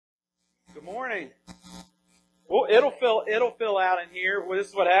Good morning. Well, it'll fill out in here. Well, this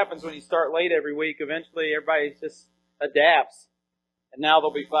is what happens when you start late every week. Eventually, everybody just adapts, and now they'll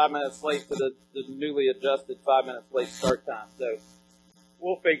be 5 minutes late to the newly adjusted 5 minutes late start time. So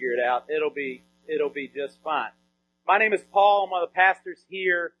we'll figure it out. It'll be just fine. My name is Paul. I'm one of the pastors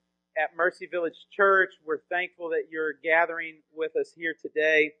here at Mercy Village Church. We're thankful that you're gathering with us here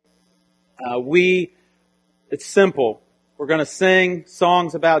today. It's simple. We're going to sing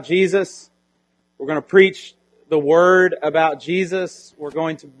songs about Jesus. We're going to preach the Word about Jesus. We're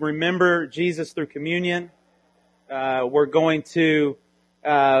going to remember Jesus through communion. We're going to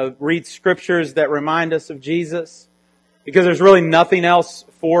read scriptures that remind us of Jesus, because there's really nothing else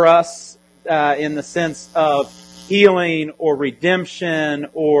for us in the sense of healing or redemption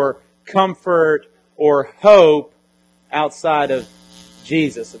or comfort or hope outside of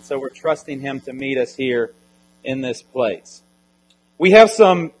Jesus. And so we're trusting Him to meet us here in this place. We have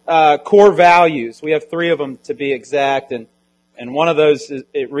some core values. We have 3 of them to be exact, and one of those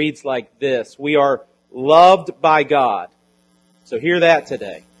it reads like this: we are loved by God. So hear that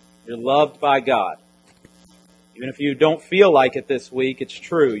today. You're loved by God. Even if you don't feel like it this week, it's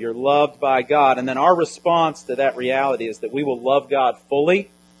true. You're loved by God. And then our response to that reality is that we will love God fully,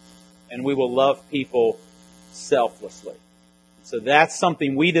 and we will love people selflessly. So that's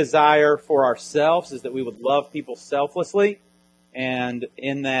something we desire for ourselves, is that we would love people selflessly, and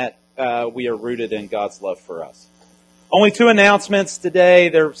in that we are rooted in God's love for us. Only 2 announcements today.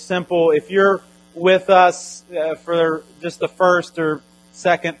 They're simple. If you're with us for just the first or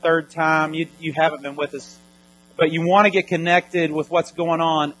second, third time, you haven't been with us, but you want to get connected with what's going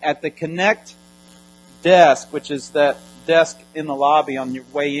on at the Connect desk, which is that desk in the lobby on your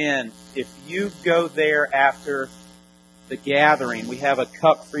way in. If you go there after the gathering, we have a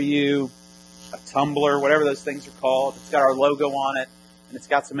cup for you, a tumbler, whatever those things are called. It's got our logo on it, and it's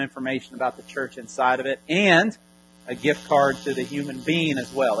got some information about the church inside of it, and a gift card to the Human Being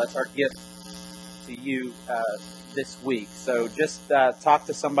as well. That's our gift to you this week. So just talk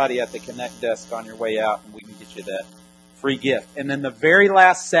to somebody at the Connect desk on your way out, and we can get you that free gift. And then the very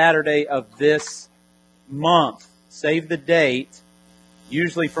last Saturday of this month, save the date,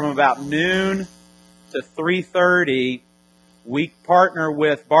 usually from about noon to 3:30, we partner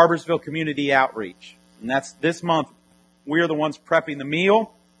with Barboursville Community Outreach. And that's this month. We're the ones prepping the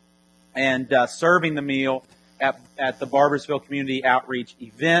meal and serving the meal at the Barboursville Community Outreach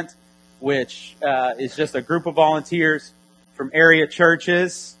event, which is just a group of volunteers from area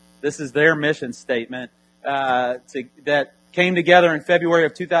churches. This is their mission statement that came together in February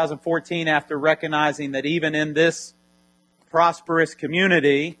of 2014 after recognizing that even in this prosperous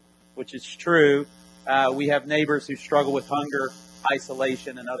community, which is true, we have neighbors who struggle with hunger,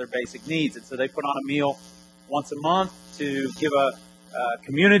 isolation, and other basic needs. And so they put on a meal once a month to give a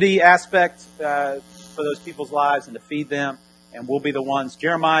community aspect for those people's lives and to feed them. And we'll be the ones.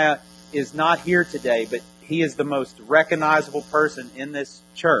 Jeremiah is not here today, but he is the most recognizable person in this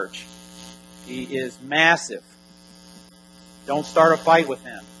church. He is massive. Don't start a fight with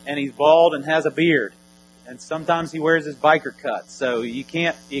him. And he's bald and has a beard. And sometimes he wears his biker cut. So you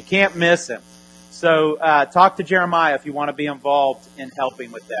can't miss him. So talk to Jeremiah if you want to be involved in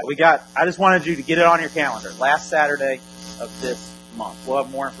helping with that. I just wanted you to get it on your calendar. Last Saturday of this month. We'll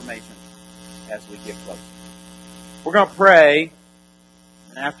have more information as we get closer. We're going to pray,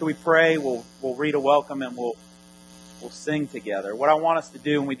 and after we pray, we'll read a welcome and we'll sing together. What I want us to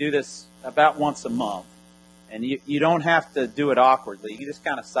do, and we do this about once a month, and you don't have to do it awkwardly. You just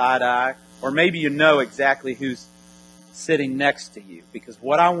kind of side-eye, or maybe you know exactly who's sitting next to you. Because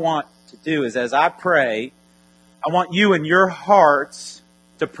what I want to do is, as I pray, I want you in your hearts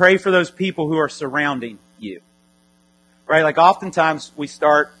to pray for those people who are surrounding you. Right? Like oftentimes we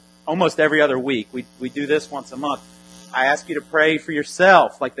start almost every other week. We do this once a month. I ask you to pray for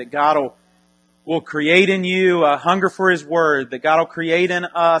yourself, like that God will create in you a hunger for His Word, that God will create in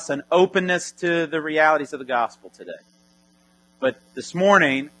us an openness to the realities of the gospel today. But this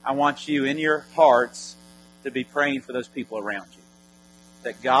morning, I want you in your hearts to be praying for those people around you,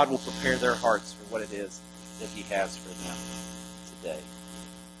 that God will prepare their hearts for what it is that He has for them today.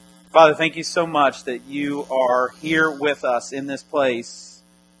 Father, thank you so much that you are here with us in this place.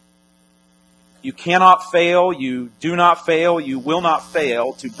 You cannot fail, you do not fail, you will not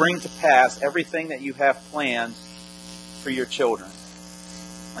fail to bring to pass everything that you have planned for your children.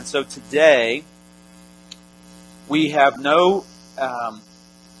 And so today, we have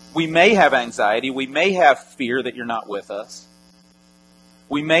we may have anxiety, we may have fear that you're not with us.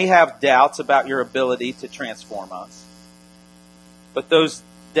 We may have doubts about your ability to transform us. But those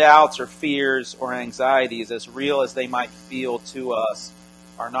doubts or fears or anxieties, as real as they might feel to us,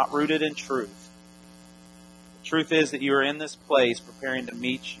 are not rooted in truth. The truth is that you are in this place preparing to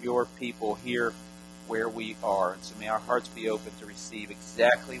meet your people here where we are. And so may our hearts be open to receive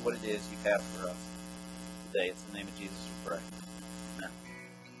exactly what it is you have for us today. It's in the name of Jesus we pray.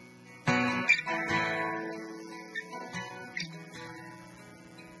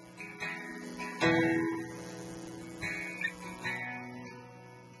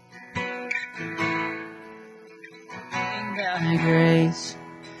 Thy grace,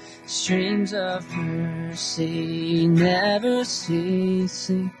 streams of mercy never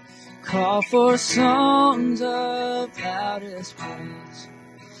ceasing, call for songs of loudest praise,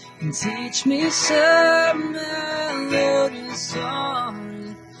 and teach me some melodious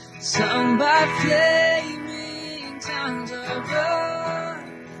song, sung by flaming tongues above.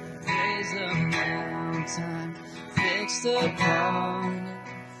 Praise the mountain fixed upon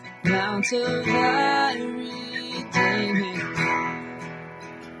it, mount of thy redeeming.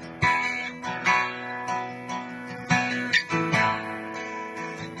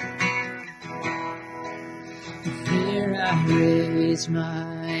 Here I raise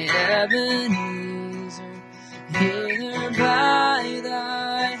my Ebenezer, hither by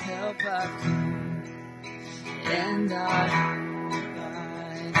thy help I've come, and I hold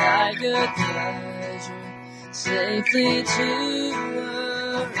by thy good pleasure safely to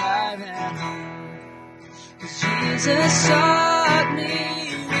arrive at home. Jesus sought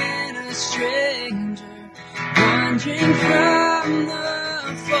me when a stranger, wandering from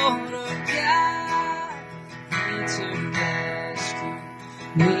the fold of God, to rescue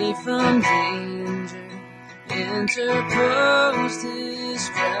me from danger, interposed his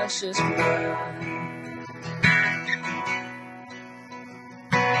precious blood.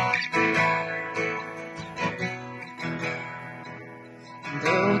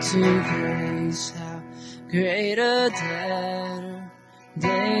 Though to grace how great a debtor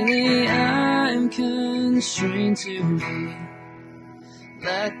daily I'm constrained to be,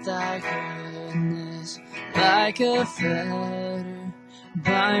 let thy goodness like a fetter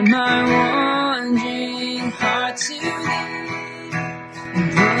bind my wandering heart to thee.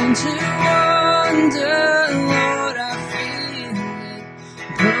 Born to wander, Lord, I feel it.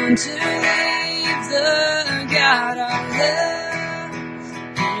 Born to leave the God I love.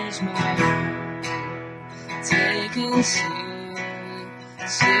 Here's my heart, take and seal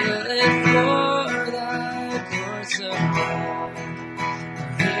it for thy courts above.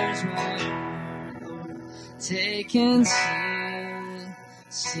 Here's my heart, Lord, take and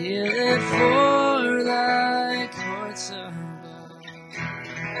seal it for thy courts above.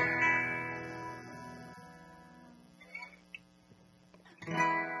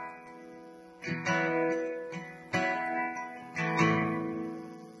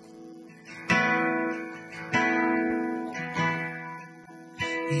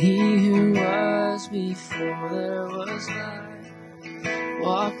 He who was before there was life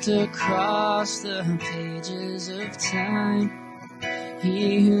walked across the pages of time.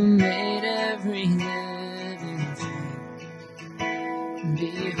 He who made every living thing,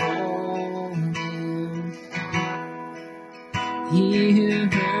 behold him. He who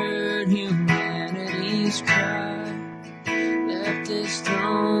heard humanity's cry, left his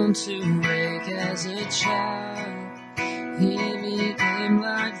throne to wake as a child. He became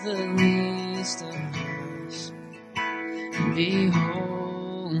like the least of us.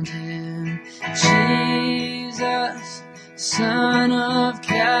 Behold him, Jesus, Son of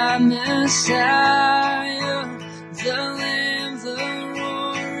God, Messiah, the Lamb, the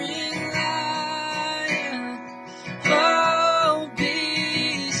roaring Lion. Oh,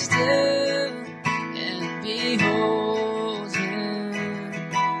 be still and behold him.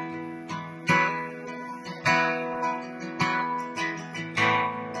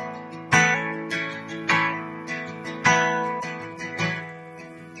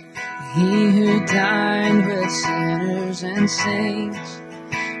 He who dined with sinners and saints,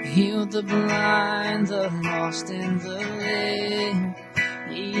 healed the blind, the lost, and the lame.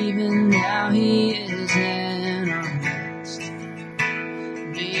 Even now he is in our midst.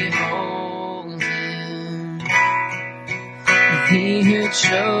 Behold him. He who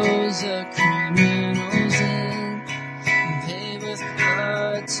chose the criminal's end, and paid with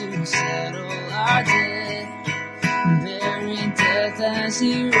blood to settle our debt, buried death as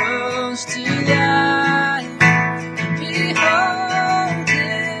he rose to life. Behold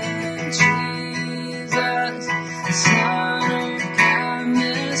him, Jesus, Son of God,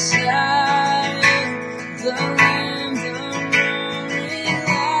 Messiah, the Lamb, the roaring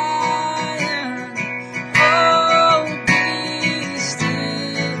Lion. Oh, be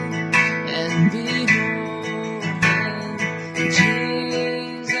still and behold him, Jesus.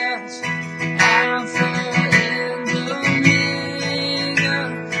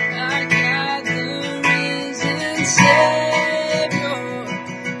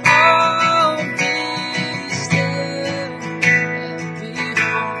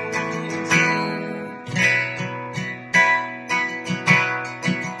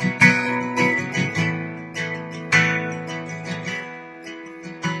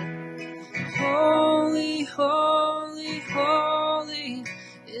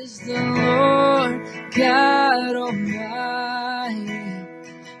 God Almighty.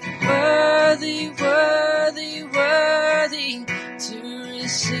 Worthy, worthy, worthy to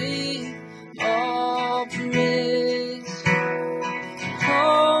receive all praise.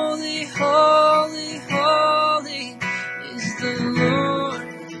 Holy, holy, holy is the Lord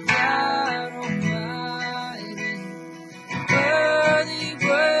God Almighty. Worthy,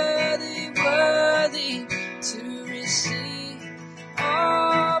 worthy, worthy to receive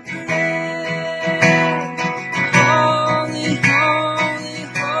all praise. Holy, holy,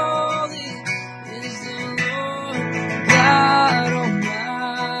 holy is the Lord God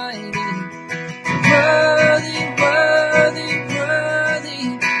Almighty. Worthy, worthy, worthy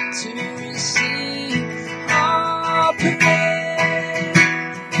to receive all praise.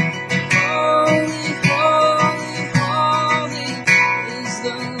 Holy, holy, holy is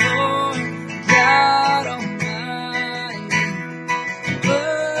the Lord God Almighty.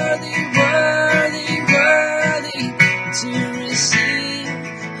 Worthy, worthy, worthy to receive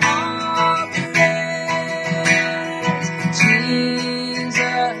all praise.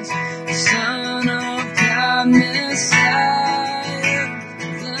 Jesus, Son of God, Messiah,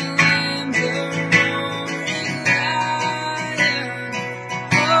 the Lamb, the roaring Lion.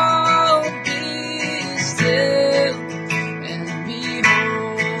 Oh, be still and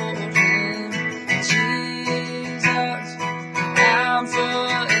behold Him, Jesus, Alpha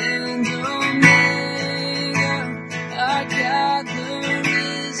and Omega, our God, the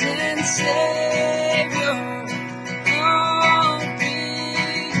risen Savior. Oh, be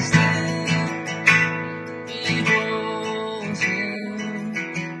still, behold Him.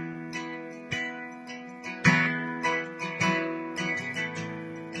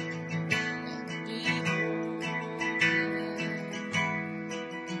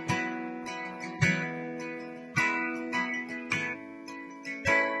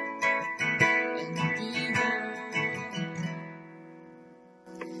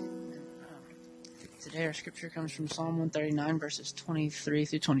 Today our scripture comes from Psalm 139, verses 23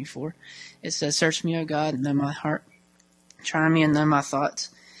 through 24. It says, "Search me, O God, and know my heart. Try me and know my thoughts,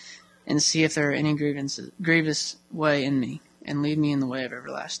 and see if there are any grievous way in me, and lead me in the way of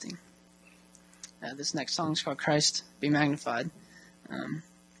everlasting." This next song is called "Christ Be Magnified." And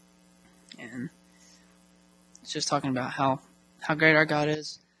it's just talking about how great our God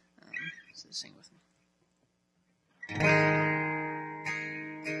is. So sing with me.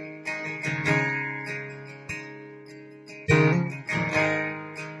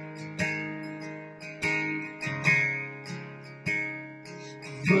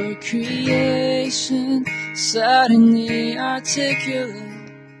 For creation suddenly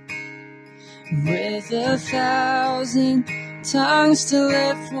articulate, with 1,000 tongues to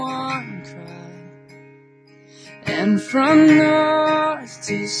lift one cry, and from north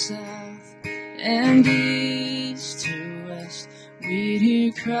to south and east to west, we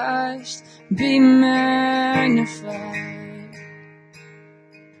hear Christ be magnified.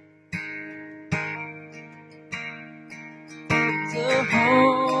 The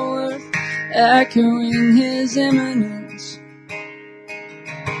whole earth echoing His eminence,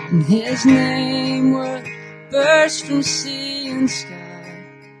 and His name would burst from sea and sky,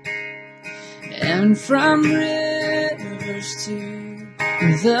 and from rivers to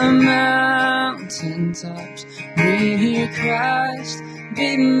the mountain tops, we hear Christ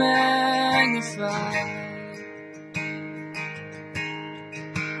be magnified.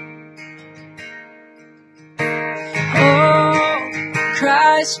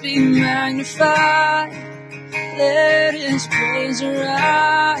 Christ be magnified, let His praise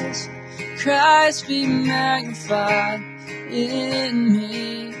arise. Christ be magnified in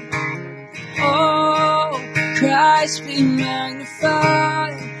me. Oh, Christ be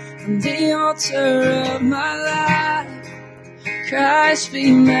magnified from the altar of my life. Christ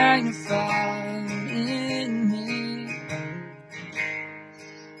be magnified in me.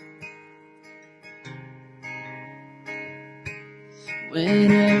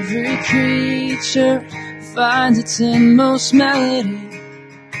 When every creature finds its inmost melody,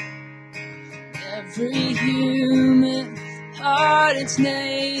 every human heart its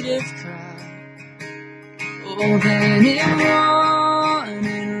native cry, oh, then in one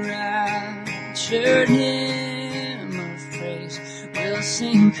enraptured hymn of praise we'll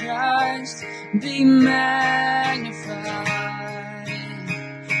sing, Christ be magnified.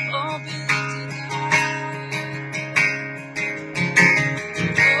 Oh, be lifted high.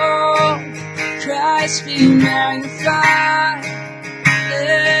 Oh, Christ be magnified,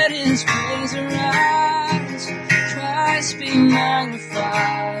 let His praise arise. Christ be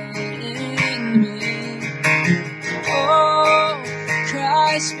magnified in me. Oh,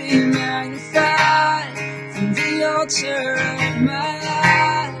 Christ be magnified, altar of my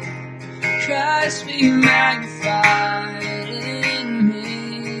life. Christ be magnified in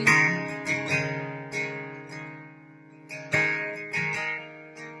me.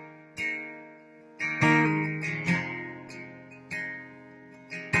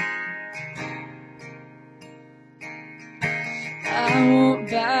 I won't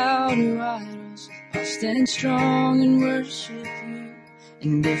bow to idols, I'll stand strong and worship you.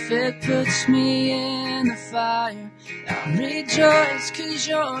 And if it puts me in the fire, I'll rejoice 'cause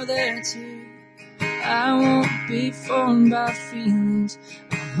you're there too. I won't be formed by feelings,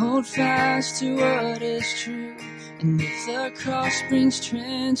 I'll hold fast to what is true. And if the cross brings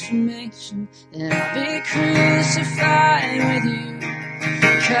transformation, then I'll be crucified with you.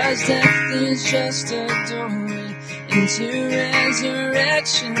 'Cause death is just a doorway into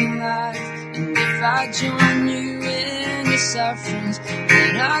resurrection life. And if I join you in your sufferings,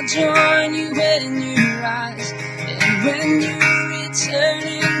 then I'll join you when you rise. And when you return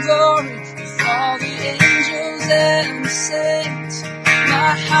in glory with all the angels and the saints,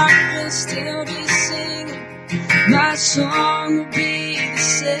 my heart will still be singing, my song will be the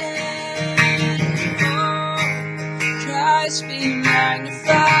same. Oh, Christ be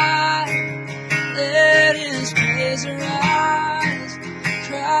magnified, let his praise arise.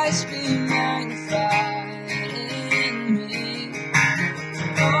 Christ be magnified in me.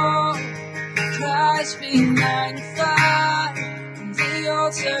 Oh, Christ be magnified on the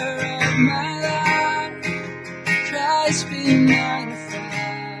altar of my life. Christ be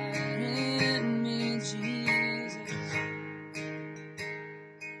magnified in me, Jesus.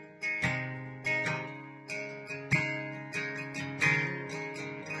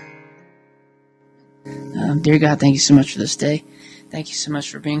 Dear God, thank you so much for this day. Thank you so much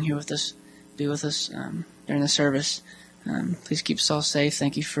for being here with us, be with us during the service. Please keep us all safe.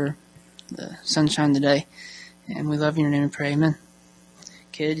 Thank you for the sunshine today. And we love you in your name and pray. Amen.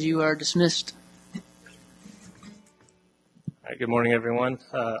 Kids, you are dismissed. All right, good morning, everyone.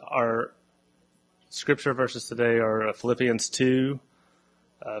 Our scripture verses today are Philippians 2,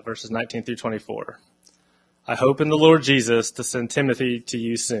 verses 19 through 24. I hope in the Lord Jesus to send Timothy to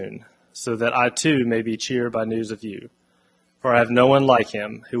you soon, so that I too may be cheered by news of you. For I have no one like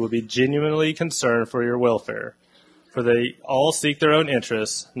him who will be genuinely concerned for your welfare. For they all seek their own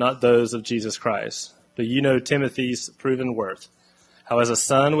interests, not those of Jesus Christ. But you know Timothy's proven worth, how as a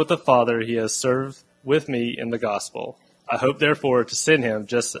son with the Father he has served with me in the gospel. I hope therefore to send him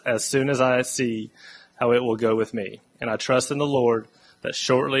just as soon as I see how it will go with me. And I trust in the Lord that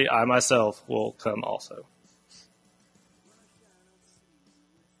shortly I myself will come also.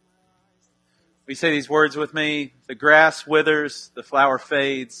 We say these words with me. The grass withers, the flower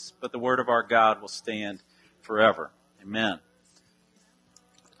fades, but the word of our God will stand forever. Amen.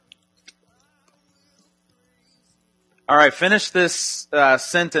 All right, finish this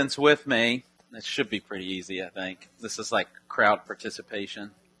sentence with me. It should be pretty easy, I think. This is like crowd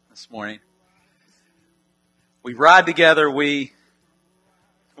participation this morning. We ride together, we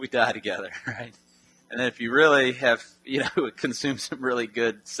die together, right? And then if you really have, consumed some really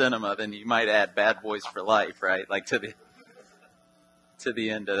good cinema, then you might add Bad Boys for Life, right? Like to the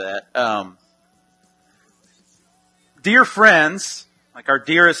end of that. Dear friends, like our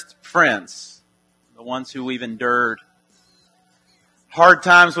dearest friends, the ones who we've endured hard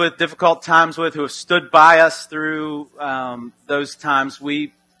times with, difficult times with, who have stood by us through those times,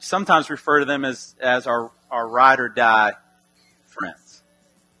 we sometimes refer to them as our ride or die friends.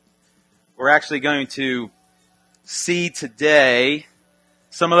 We're actually going to see today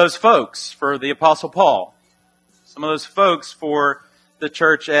some of those folks for the Apostle Paul, some of those folks for the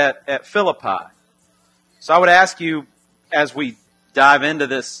church at Philippi. So I would ask you, as we dive into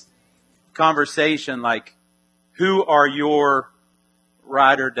this conversation, like, who are your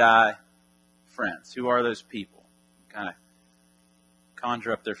ride or die friends? Who are those people? Kind of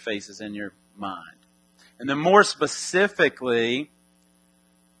conjure up their faces in your mind. And then more specifically,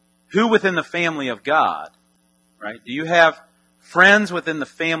 who within the family of God, right? Do you have friends within the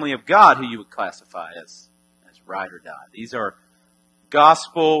family of God who you would classify as ride or die? These are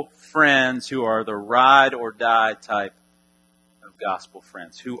gospel friends who are the ride or die type of gospel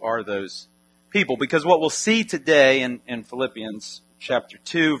friends. Who are those people? Because what we'll see today in Philippians chapter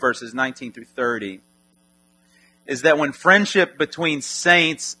 2, verses 19 through 30, is that when friendship between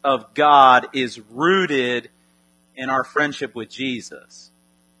saints of God is rooted in our friendship with Jesus,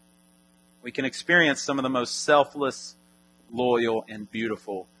 we can experience some of the most selfless, loyal, and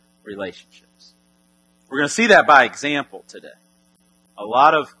beautiful relationships. We're going to see that by example today. A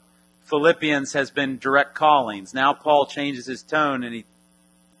lot of Philippians has been direct callings. Now Paul changes his tone and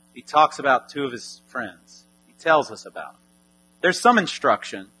he talks about two of his friends. He tells us about them. There's some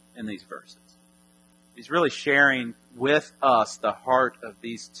instruction in these verses. He's really sharing with us the heart of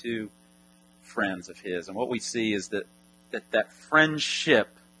these two friends of his. And what we see is that friendship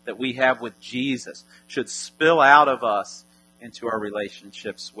that we have with Jesus should spill out of us into our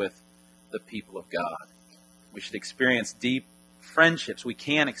relationships with the people of God. We should experience deep friendships. We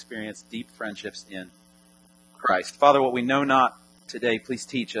can experience deep friendships in Christ. Father, what we know not today, please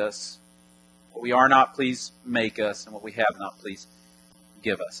teach us. What we are not, please make us. And what we have not, please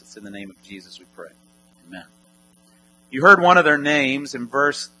give us. It's in the name of Jesus we pray. Amen. You heard one of their names. In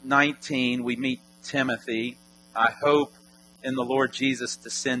verse 19, we meet Timothy. I hope in the Lord Jesus to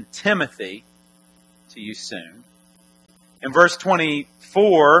send Timothy to you soon. In verse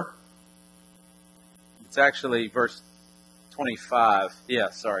 24, it's actually verse 25. Yeah,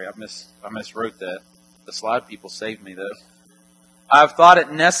 sorry, I miswrote that. The slide people saved me, though. I've thought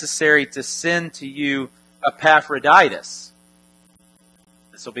it necessary to send to you Epaphroditus.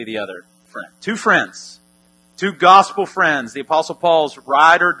 This will be the other friend. Two friends. Two gospel friends. The Apostle Paul's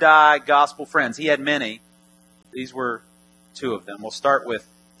ride or die gospel friends. He had many. These were two of them. We'll start with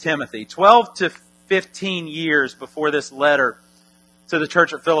Timothy. 12 to 15 years before this letter to the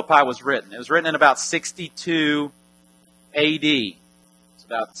church at Philippi was written. It was written in about 62 A.D. It's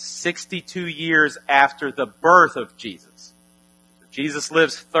about 62 years after the birth of Jesus. So Jesus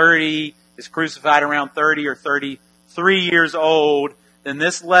lives 30, is crucified around 30 or 33 years old. Then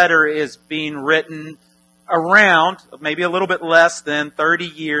this letter is being written around, maybe a little bit less than 30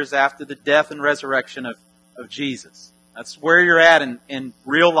 years after the death and resurrection of Jesus. That's where you're at in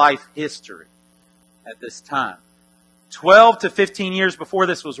real life history at this time. 12 to 15 years before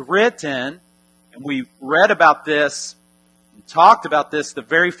this was written, and we read about this and talked about this the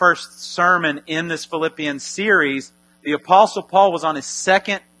very first sermon in this Philippians series, the Apostle Paul was on his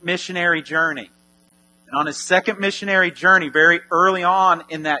second missionary journey. And on his second missionary journey, very early on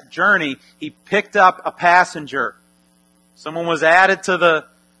in that journey, he picked up a passenger. Someone was added to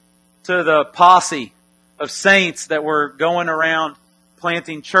the posse of saints that were going around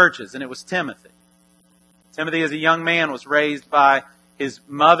planting churches, and it was Timothy. Timothy, as a young man, was raised by his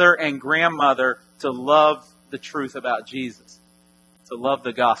mother and grandmother to love the truth about Jesus, to love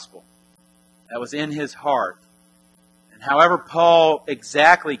the gospel. That was in his heart. And however Paul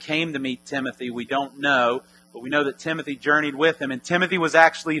exactly came to meet Timothy, we don't know, but we know that Timothy journeyed with him, and Timothy was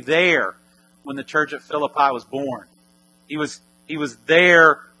actually there when the church at Philippi was born. He was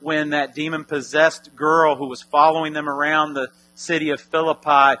there when that demon-possessed girl who was following them around the city of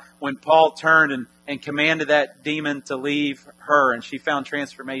Philippi, when Paul turned and commanded that demon to leave her, and she found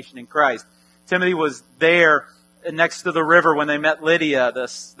transformation in Christ. Timothy was there next to the river when they met Lydia,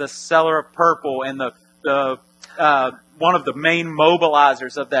 the seller of purple, and the one of the main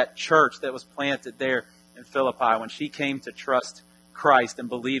mobilizers of that church that was planted there in Philippi. When she came to trust Christ and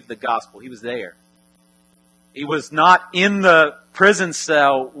believe the gospel, he was there. He was not in the prison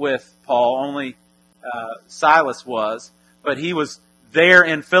cell with Paul, only Silas was, but he was there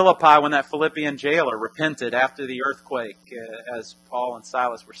in Philippi when that Philippian jailer repented after the earthquake, as Paul and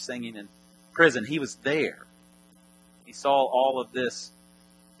Silas were singing in prison. He was there. He saw all of this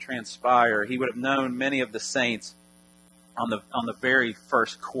transpire. He would have known many of the saints on the very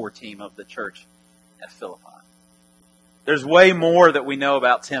first core team of the church at Philippi. There's way more that we know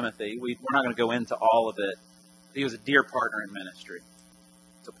about Timothy. We're not going to go into all of it. He was a dear partner in ministry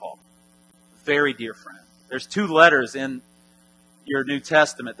to Paul. Very dear friend. There's 2 letters in your New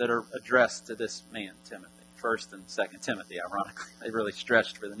Testament that are addressed to this man, Timothy. 1st and 2nd Timothy, ironically. They really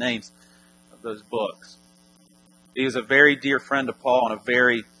stretched for the names of those books. He was a very dear friend of Paul and a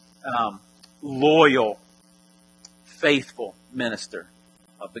very loyal, faithful minister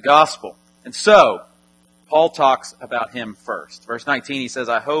of the gospel. And so, Paul talks about him first. Verse 19, he says,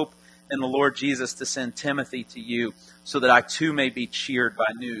 I hope in the Lord Jesus to send Timothy to you so that I too may be cheered by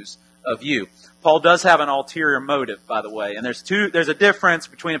news of you. Paul does have an ulterior motive, by the way. And there's a difference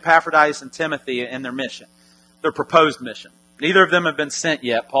between Epaphroditus and Timothy and their mission, their proposed mission. Neither of them have been sent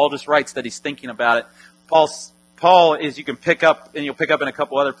yet. Paul just writes that he's thinking about it. Paul, as you can pick up, and you'll pick up in a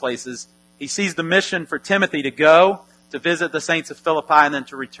couple other places, he sees the mission for Timothy to go, to visit the saints of Philippi, and then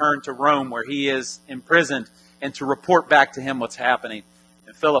to return to Rome where he is imprisoned, and to report back to him what's happening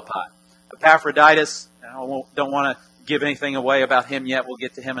in Philippi. Epaphroditus, I don't want to give anything away about him yet, we'll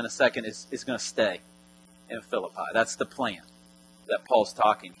get to him in a second, is going to stay in Philippi. That's the plan that Paul's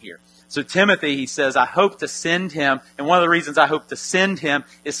talking here. So Timothy, he says, I hope to send him, and one of the reasons I hope to send him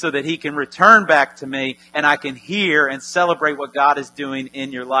is so that he can return back to me and I can hear and celebrate what God is doing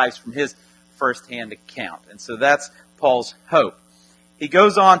in your lives from his firsthand account. And so that's Paul's hope. he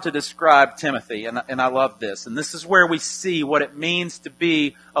goes on to describe Timothy, and I love this. And this is where we see what it means to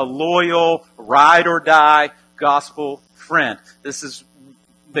be a loyal, ride-or-die gospel friend. This is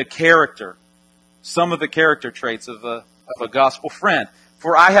the character, some of the character traits of a gospel friend.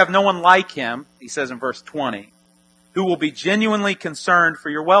 For I have no one like him, he says in verse 20, who will be genuinely concerned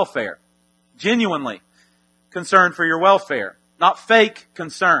for your welfare. Genuinely concerned for your welfare. Not fake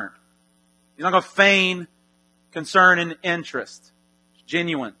concern. He's not going to feign concern and interest.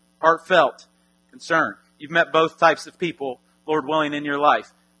 Genuine, heartfelt concern. You've met both types of people, Lord willing, in your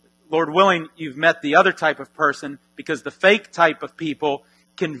life. Lord willing, you've met the other type of person, because the fake type of people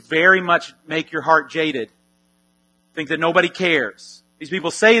can very much make your heart jaded. Think that nobody cares. These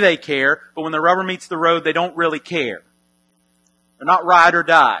people say they care, but when the rubber meets the road, they don't really care. They're not ride or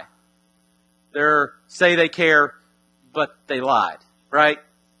die. They're say they care, but they lied, right?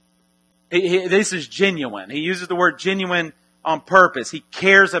 This is genuine. He uses the word genuine on purpose. He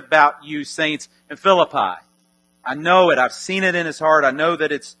cares about you, saints in Philippi. I know it. I've seen it in his heart. I know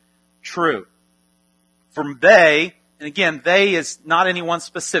that it's true. From they, and again, they is not anyone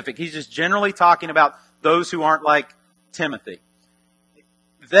specific. He's just generally talking about those who aren't like Timothy.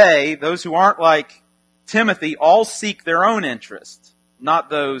 They, those who aren't like Timothy, all seek their own interest,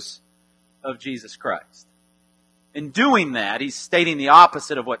 not those of Jesus Christ. In doing that, he's stating the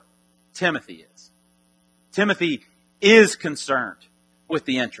opposite of what Timothy is. Timothy is concerned with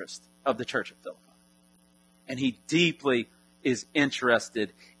the interest of the church of Philippi. And he deeply is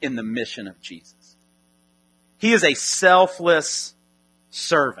interested in the mission of Jesus. He is a selfless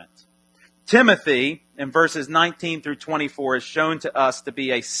servant. Timothy, in verses 19 through 24, is shown to us to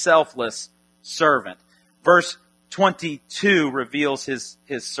be a selfless servant. Verse 22 reveals his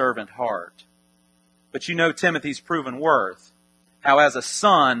servant heart. But you know Timothy's proven worth, how as a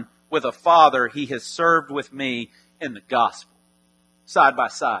son with a father he has served with me in the gospel, side by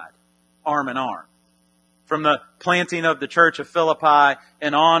side, arm in arm. From the planting of the church of Philippi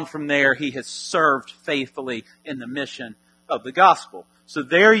and on from there, he has served faithfully in the mission of the gospel. So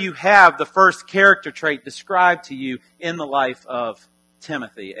there you have the first character trait described to you in the life of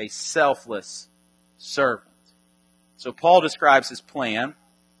Timothy, a selfless servant. So Paul describes his plan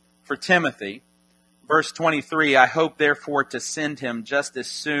for Timothy. Verse 23, I hope therefore to send him just as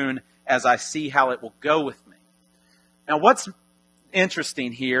soon as I see how it will go with me. Now what's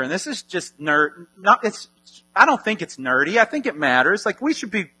interesting here, and this is just I don't think it's nerdy. I think it matters. Like, we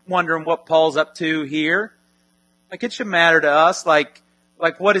should be wondering what Paul's up to here. Like, it should matter to us. Like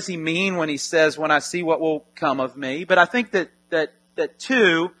what does he mean when he says, when I see what will come of me? But I think that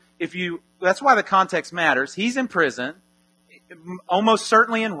too, that's why the context matters. He's in prison, almost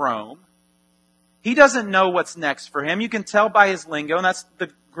certainly in Rome. He doesn't know what's next for him. You can tell by his lingo, and that's the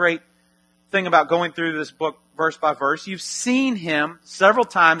great thing about going through this book verse by verse. You've seen him several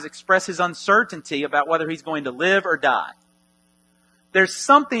times express his uncertainty about whether he's going to live or die. There's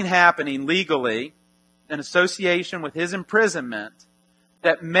something happening legally in association with his imprisonment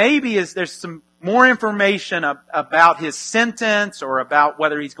that maybe there's some more information about his sentence or about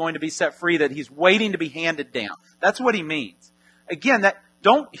whether he's going to be set free that he's waiting to be handed down. That's what he means. Again,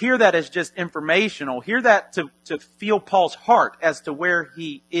 don't hear that as just informational. Hear that to feel Paul's heart as to where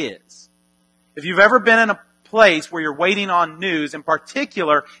he is. If you've ever been in a place where you're waiting on news, in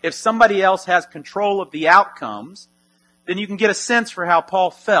particular, if somebody else has control of the outcomes, then you can get a sense for how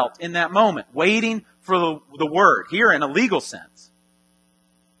Paul felt in that moment, waiting for the word, here in a legal sense.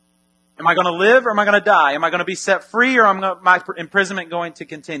 Am I going to live or am I going to die? Am I going to be set free or my imprisonment going to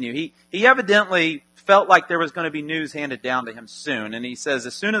continue? He evidently felt like there was going to be news handed down to him soon. And he says,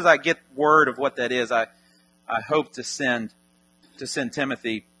 as soon as I get word of what that is, I hope to send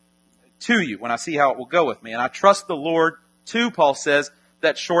Timothy to you when I see how it will go with me. And I trust the Lord too, Paul says,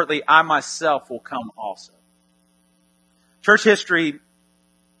 that shortly I myself will come also. Church history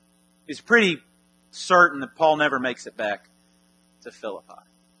is pretty certain that Paul never makes it back to Philippi.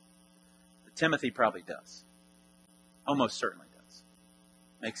 But Timothy probably does. Almost certainly does.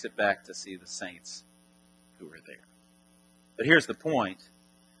 Makes it back to see the saints who are there. But here's the point.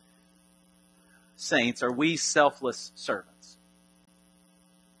 Saints, are we selfless servants?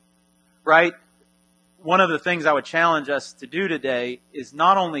 Right? One of the things I would challenge us to do today is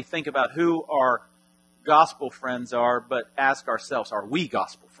not only think about who our gospel friends are, but ask ourselves, are we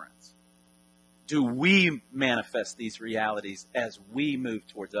gospel friends? Do we manifest these realities as we move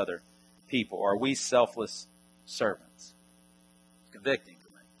towards other people? Are we selfless servants? It's convicting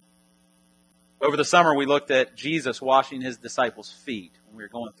for me. Over the summer, we looked at Jesus washing his disciples' feet when we were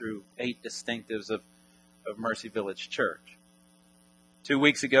going through 8 distinctives of Mercy Village Church. 2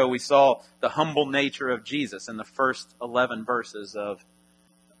 weeks ago, we saw the humble nature of Jesus in the first 11 verses of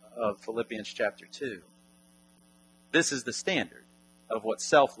of Philippians chapter 2. This is the standard of what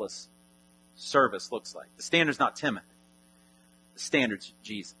selfless service looks like. The standard's not Timothy. The standard's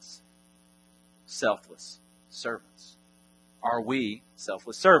Jesus. Selfless servants. Are we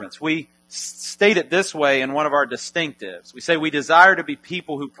selfless servants? We state it this way in one of our distinctives. We say we desire to be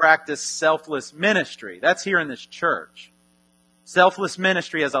people who practice selfless ministry. That's here in this church. Selfless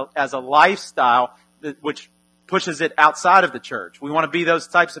ministry as a lifestyle which pushes it outside of the church. We want to be those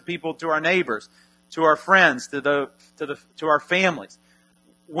types of people to our neighbors, to our friends, to our families.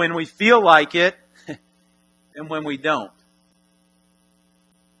 When we feel like it and when we don't.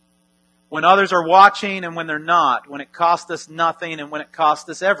 When others are watching and when they're not. When it costs us nothing and when it costs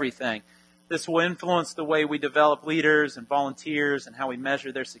us everything. This will influence the way we develop leaders and volunteers and how we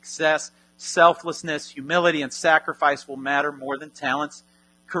measure their success. Selflessness, humility, and sacrifice will matter more than talents,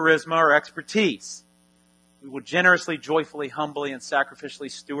 charisma, or expertise. We will generously, joyfully, humbly, and sacrificially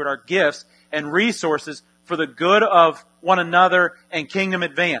steward our gifts and resources for the good of one another and kingdom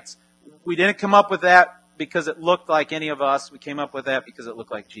advance. We didn't come up with that because it looked like any of us. We came up with that because it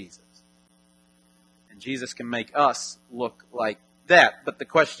looked like Jesus. And Jesus can make us look like that. But the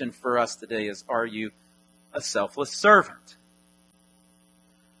question for us today is, are you a selfless servant?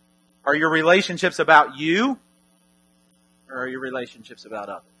 Are your relationships about you? Or are your relationships about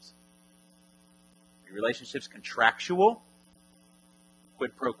others? Are your relationships contractual?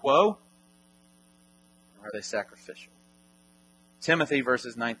 Quid pro quo? Or are they sacrificial? Timothy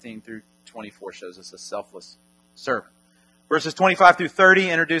verses 19 through 24 shows us a selfless servant. Verses 25 through 30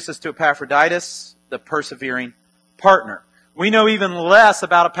 introduce us to Epaphroditus, the persevering partner. We know even less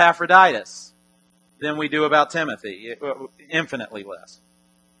about Epaphroditus than we do about Timothy, infinitely less.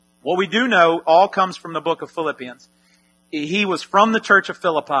 What we do know all comes from the book of Philippians. He was from the church of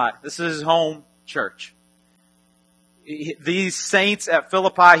Philippi. This is his home church. These saints at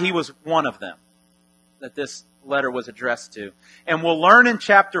Philippi, he was one of them that this letter was addressed to. And we'll learn in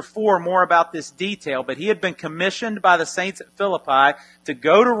chapter 4 more about this detail, but he had been commissioned by the saints at Philippi to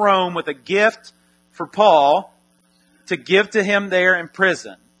go to Rome with a gift for Paul to give to him there in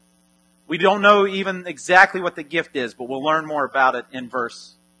prison. We don't know even exactly what the gift is, but we'll learn more about it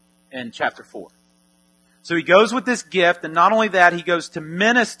in chapter 4. So he goes with this gift, and not only that, he goes to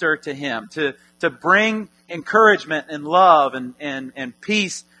minister to him, to bring encouragement and love and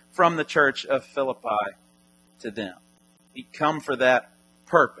peace from the church of Philippi to them. He'd come for that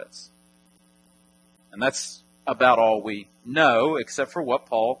purpose. And that's about all we know, except for what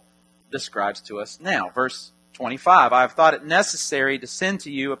Paul describes to us now. Verse 25, I have thought it necessary to send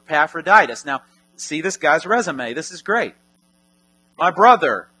to you Epaphroditus. Now, see this guy's resume. This is great. My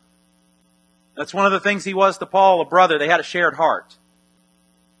brother. That's one of the things he was to Paul, a brother. They had a shared heart.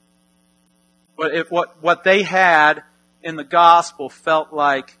 But what they had in the gospel felt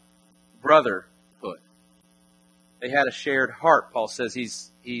like brotherhood. They had a shared heart. Paul says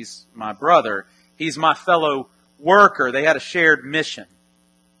he's my brother. He's my fellow worker. They had a shared mission.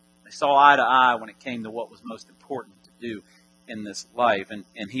 They saw eye to eye when it came to what was most important to do in this life.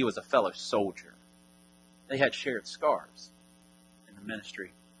 And he was a fellow soldier. They had shared scars in the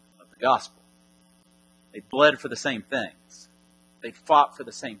ministry of the gospel. They bled for the same things. They fought for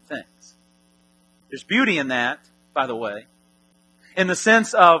the same things. There's beauty in that, by the way, in the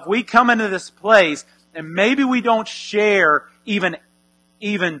sense of we come into this place and maybe we don't share even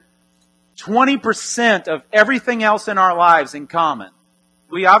 20% of everything else in our lives in common.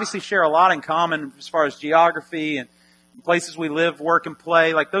 We obviously share a lot in common as far as geography and places we live, work, and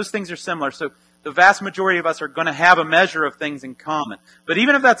play. Like those things are similar. So the vast majority of us are going to have a measure of things in common. But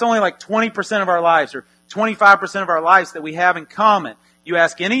even if that's only like 20% of our lives or 25% of our lives that we have in common, you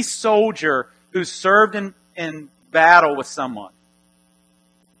ask any soldier who's served in battle with someone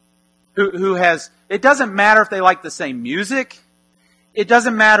who has, it doesn't matter if they like the same music. It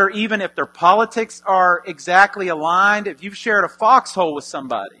doesn't matter even if their politics are exactly aligned. If you've shared a foxhole with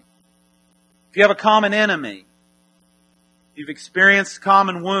somebody, if you have a common enemy, you've experienced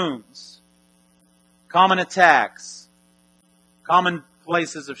common wounds, common attacks, common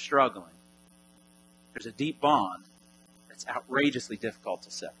places of struggling, there's a deep bond that's outrageously difficult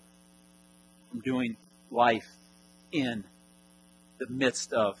to separate from doing life in the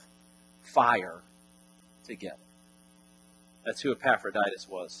midst of fire together. That's who Epaphroditus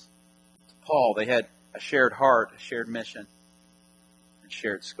was. To Paul, they had a shared heart, a shared mission, and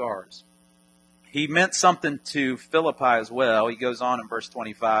shared scars. He meant something to Philippi as well. He goes on in verse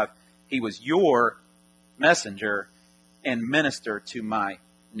 25, he was your messenger and minister to my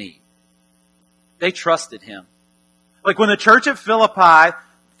need. They trusted him. Like when the church at Philippi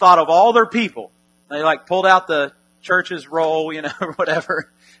thought of all their people, they like pulled out the churches roll, or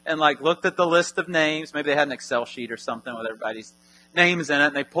whatever, and like looked at the list of names. Maybe they had an Excel sheet or something with everybody's names in it,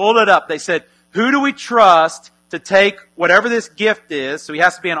 and they pulled it up. They said, who do we trust to take whatever this gift is? So he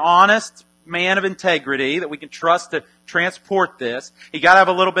has to be an honest man of integrity that we can trust to transport this. He got to have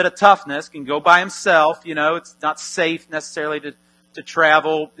a little bit of toughness, can go by himself. It's not safe necessarily to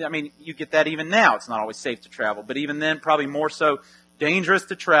travel. I mean, you get that even now. It's not always safe to travel, but even then, probably more so dangerous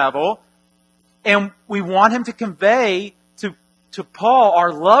to travel. And we want him to convey to Paul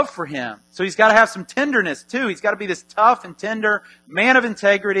our love for him. So he's got to have some tenderness too. He's got to be this tough and tender man of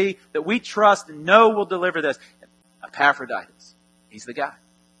integrity that we trust and know will deliver this. Epaphroditus. He's the guy.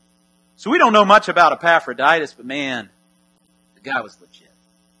 So we don't know much about Epaphroditus, but man, the guy was legit.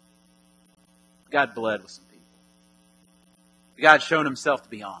 God bled with some people. The guy had shown himself to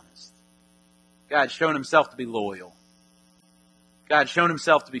be honest. The guy had shown himself to be loyal. The guy had shown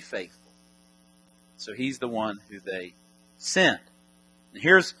himself to be faithful. So he's the one who they sent. And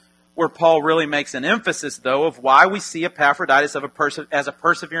here's where Paul really makes an emphasis, though, of why we see Epaphroditus as a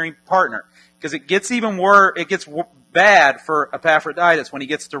persevering partner. Because it gets even worse, it gets bad for Epaphroditus when he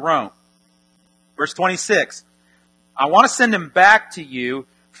gets to Rome. Verse 26, I want to send him back to you,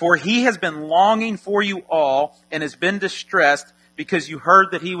 for he has been longing for you all and has been distressed because you heard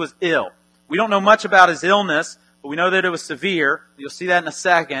that he was ill. We don't know much about his illness, but we know that it was severe. You'll see that in a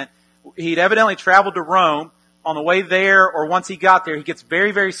second. He'd evidently traveled to Rome. On the way there, or once he got there, he gets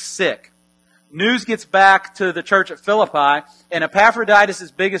very, very sick. News gets back to the church at Philippi, and Epaphroditus'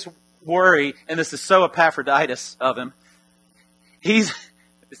 biggest worry, and this is so Epaphroditus of him,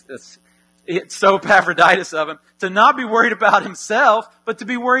 it's so Epaphroditus of him, to not be worried about himself, but to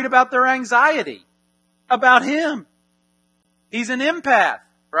be worried about their anxiety, about him. He's an empath,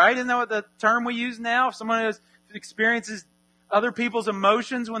 right? Isn't that what the term we use now? If someone who experiences other people's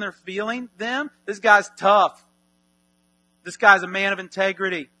emotions when they're feeling them, this guy's tough. This guy's a man of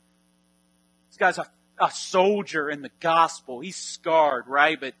integrity. This guy's a soldier in the gospel. He's scarred,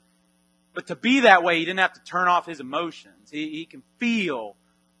 right? But to be that way, he didn't have to turn off his emotions. He can feel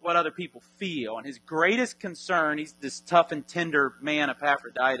what other people feel. And his greatest concern, he's this tough and tender man,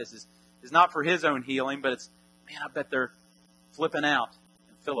 Epaphroditus, is not for his own healing, but it's, man, I bet they're flipping out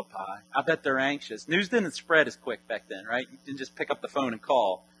in Philippi. I bet they're anxious. News didn't spread as quick back then, right? You didn't just pick up the phone and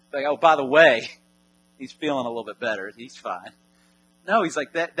call. Like, oh, by the way, he's feeling a little bit better. He's fine. No, he's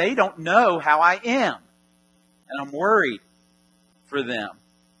like that. They don't know how I am. And I'm worried for them.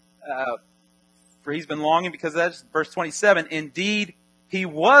 For he's been longing because that's verse 27. Indeed, he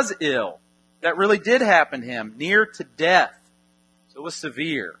was ill. That really did happen to him. Near to death. So it was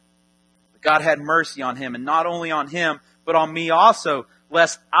severe. But God had mercy on him. And not only on him, but on me also.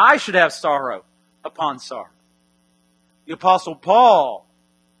 Lest I should have sorrow upon sorrow. The Apostle Paul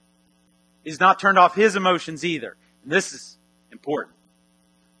is not turned off his emotions either. And this is important.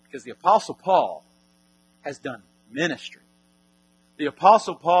 Because the Apostle Paul has done ministry. The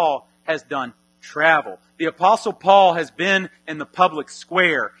Apostle Paul has done travel. The Apostle Paul has been in the public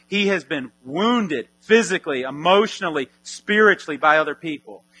square. He has been wounded physically, emotionally, spiritually by other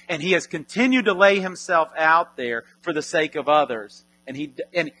people. And he has continued to lay himself out there for the sake of others.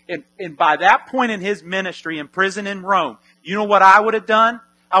 And by that point in his ministry in prison in Rome, you know what I would have done?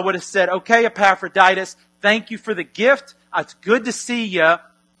 I would have said, okay, Epaphroditus, thank you for the gift. It's good to see you.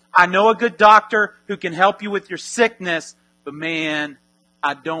 I know a good doctor who can help you with your sickness, but man,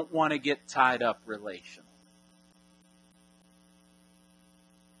 I don't want to get tied up relationally.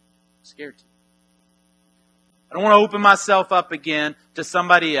 I'm scared to. I don't want to open myself up again to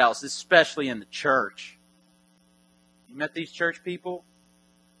somebody else, especially in the church. You met these church people?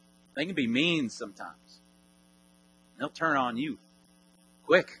 They can be mean sometimes. They'll turn on you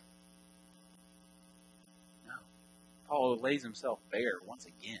quick. No. Paul lays himself bare once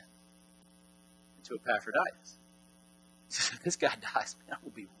again into Epaphroditus. If this guy dies, man, I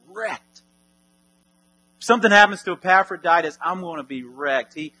will be wrecked. If something happens to Epaphroditus, I'm going to be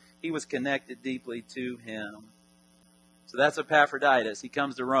wrecked. He was connected deeply to him. So that's Epaphroditus. He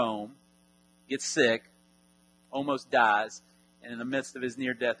comes to Rome, gets sick, almost dies, and in the midst of his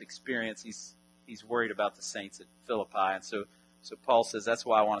near-death experience, he's worried about the saints at Philippi. And so Paul says, that's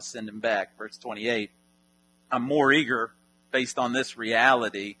why I want to send him back. Verse 28, I'm more eager, based on this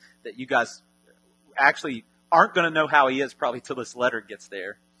reality, that you guys actually aren't going to know how he is probably till this letter gets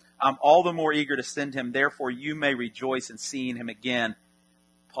there. I'm all the more eager to send him, therefore you may rejoice in seeing him again.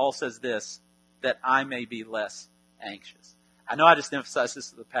 Paul says this, that I may be less anxious. I know I just emphasized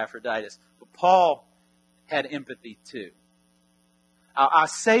this with Epaphroditus, but Paul had empathy too. I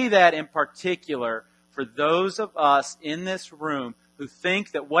say that in particular for those of us in this room who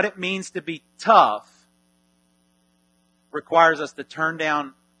think that what it means to be tough requires us to turn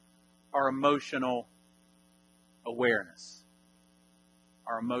down our emotional awareness,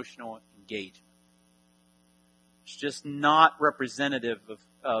 our emotional engagement. It's just not representative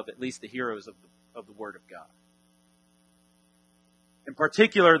of at least the heroes of the Word of God. In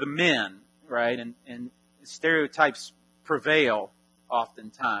particular, the men, right? And stereotypes prevail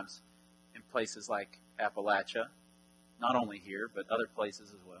oftentimes in places like Appalachia, not only here, but other places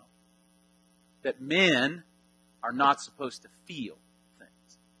as well, that men are not supposed to feel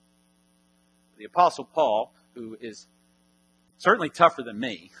things. The Apostle Paul, who is certainly tougher than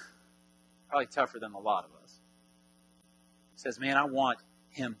me, probably tougher than a lot of us, says, man, I want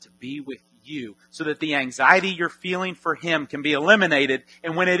him to be with you so that the anxiety you're feeling for him can be eliminated.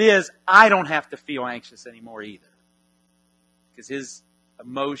 And when it is, I don't have to feel anxious anymore either. Because his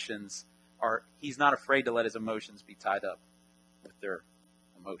emotions he's not afraid to let his emotions be tied up with their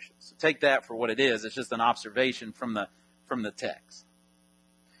emotions. So take that for what it is. It's just an observation from the text.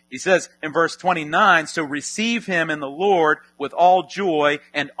 He says in verse 29, so receive him in the Lord with all joy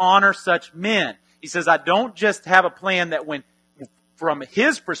and honor such men. He says, I don't just have a plan that from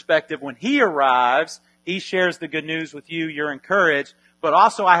his perspective, when he arrives, he shares the good news with you, you're encouraged, but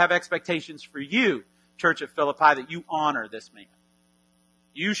also I have expectations for you, Church of Philippi, that you honor this man.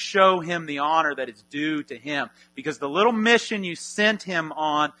 You show him the honor that is due to him, because the little mission you sent him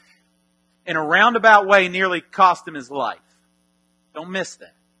on in a roundabout way nearly cost him his life. Don't miss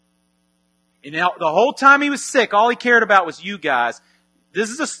that. And now, the whole time he was sick, all he cared about was you guys.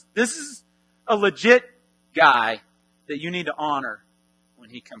 This is a legit guy that you need to honor when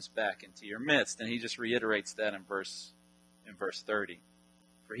he comes back into your midst. And he just reiterates that in verse 30.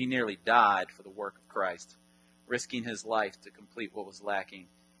 For he nearly died for the work of Christ, risking his life to complete what was lacking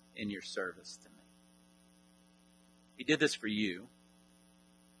in your service to me. He did this for you,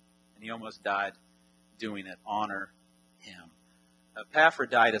 and he almost died doing it. Honor him.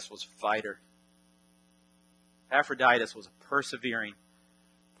 Epaphroditus was a fighter. Epaphroditus was a persevering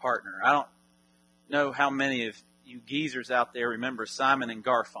partner. I don't know how many of you geezers out there remember Simon and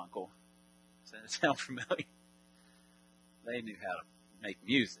Garfunkel. Does that sound familiar? They knew how to make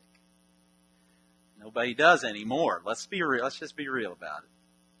music. Nobody does anymore. Let's be real. Let's just be real about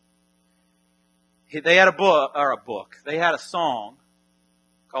it. They had a book. They had a song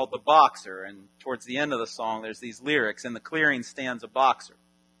called The Boxer, and towards the end of the song, there's these lyrics. In the clearing stands a boxer,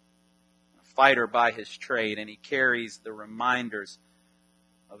 a fighter by his trade, and he carries the reminders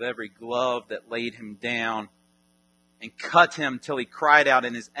of every glove that laid him down and cut him till he cried out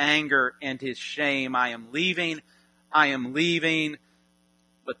in his anger and his shame, I am leaving,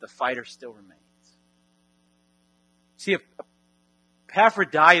 but the fighter still remains. See, if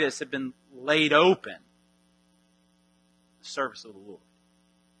Epaphroditus had been laid open, the service of the Lord.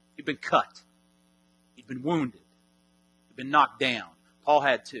 He'd been cut. He'd been wounded. He'd been knocked down. Paul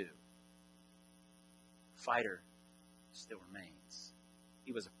had too. The fighter still remains.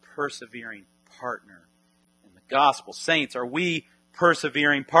 He was a persevering partner in the gospel. Saints, are we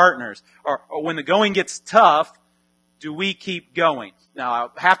persevering partners? Or when the going gets tough, do we keep going?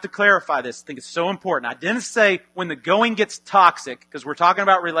 Now, I have to clarify this. I think it's so important. I didn't say when the going gets toxic, because we're talking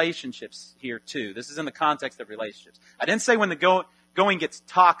about relationships here too. This is in the context of relationships. I didn't say when the going gets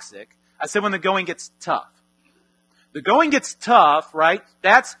toxic. I said when the going gets tough. The going gets tough, right?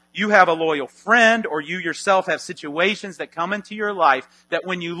 That's you have a loyal friend, or you yourself have situations that come into your life that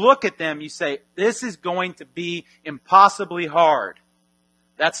when you look at them, you say, this is going to be impossibly hard.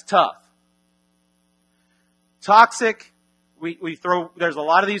 That's tough. Toxic, there's a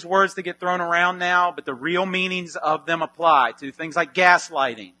lot of these words that get thrown around now, but the real meanings of them apply to things like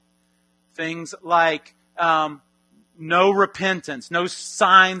gaslighting, things like no repentance, no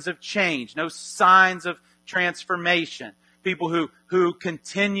signs of change, no signs of transformation, people who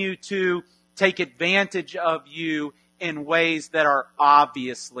continue to take advantage of you in ways that are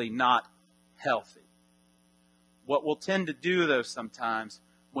obviously not healthy. What we'll tend to do, though, sometimes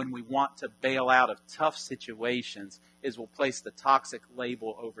when we want to bail out of tough situations is we'll place the toxic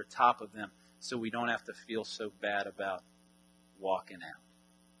label over top of them so we don't have to feel so bad about walking out.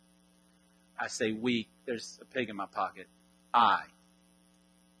 I say we, there's a pig in my pocket. I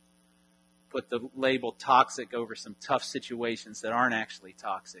put the label toxic over some tough situations that aren't actually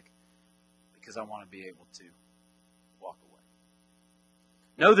toxic because I want to be able to walk away.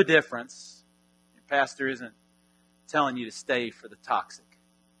 Know the difference. Your pastor isn't telling you to stay for the toxic.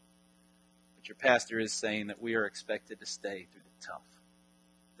 But your pastor is saying that we are expected to stay through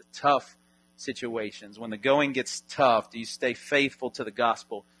the tough situations. When the going gets tough, do you stay faithful to the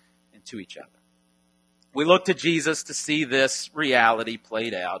gospel and to each other? We look to Jesus to see this reality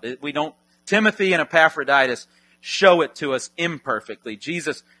played out. Timothy and Epaphroditus show it to us imperfectly.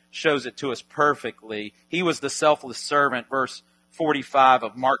 Jesus shows it to us perfectly. He was the selfless servant, verse 45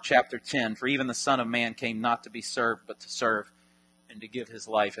 of Mark chapter 10. For even the Son of Man came not to be served, but to serve and to give His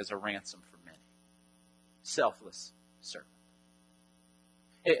life as a ransom for many. Selfless servant.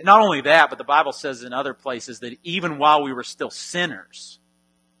 Not only that, but the Bible says in other places that even while we were still sinners,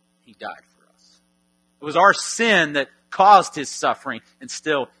 He died for us. It was our sin that caused His suffering, and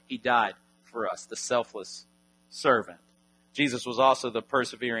still He died for us, the selfless servant. Jesus was also the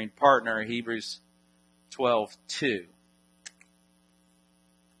persevering partner, Hebrews 12:2.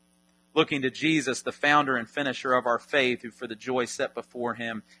 Looking to Jesus, the founder and finisher of our faith, who for the joy set before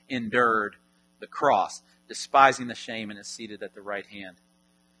Him endured the cross, despising the shame, and is seated at the right hand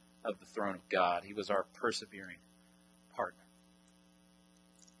of the throne of God. He was our persevering partner.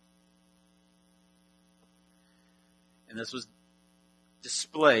 And this was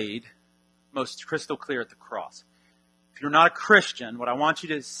displayed most crystal clear at the cross. If you're not a Christian, what I want you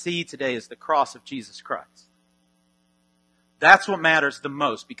to see today is the cross of Jesus Christ. That's what matters the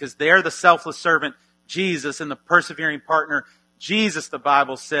most, because they're the selfless servant, Jesus, and the persevering partner, Jesus, the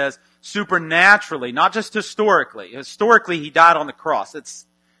Bible says, supernaturally, not just historically. Historically, He died on the cross. It's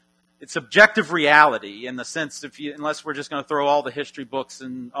objective reality in the sense, unless we're just going to throw all the history books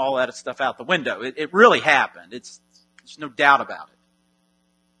and all that stuff out the window. It really happened. There's no doubt about it.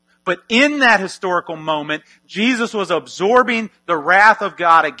 But in that historical moment, Jesus was absorbing the wrath of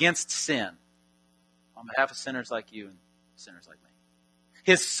God against sin on behalf of sinners like you and sinners like me.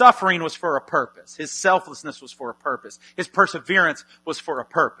 His suffering was for a purpose. His selflessness was for a purpose. His perseverance was for a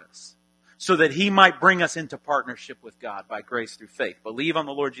purpose. So that He might bring us into partnership with God by grace through faith. Believe on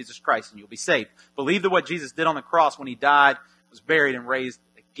the Lord Jesus Christ and you'll be saved. Believe that what Jesus did on the cross when He died, was buried, and raised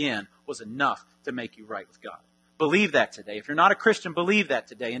again was enough to make you right with God. Believe that today. If you're not a Christian, believe that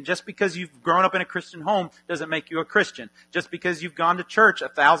today. And just because you've grown up in a Christian home doesn't make you a Christian. Just because you've gone to church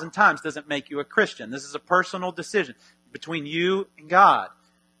 1,000 times doesn't make you a Christian. This is a personal decision between you and God.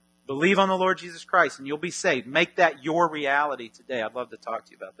 Believe on the Lord Jesus Christ and you'll be saved. Make that your reality today. I'd love to talk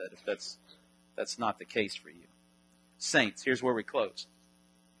to you about that if that's not the case for you. Saints, here's where we close.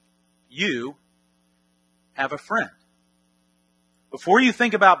 You have a friend. Before you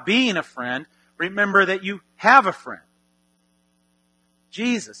think about being a friend, remember that you have a friend.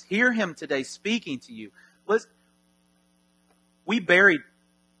 Jesus, hear Him today speaking to you. Listen, we buried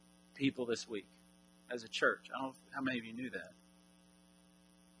people this week as a church. I don't know how many of you knew that.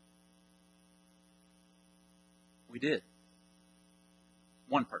 We did.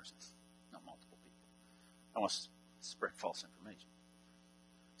 One person, not multiple people. I don't want to spread false information.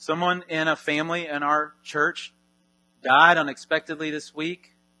 Someone in a family in our church died unexpectedly this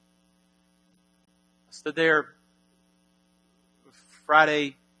week. I stood there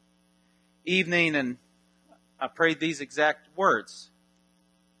Friday evening and I prayed these exact words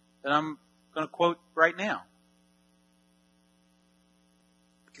that I'm going to quote right now.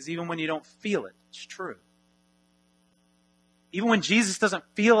 Because even when you don't feel it, it's true. Even when Jesus doesn't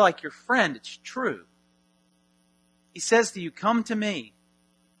feel like your friend, it's true. He says to you, "Come to me,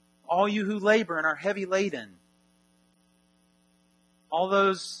 all you who labor and are heavy laden." All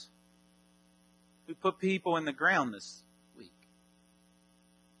those who put people in the ground this week.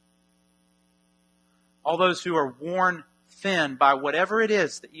 All those who are worn thin by whatever it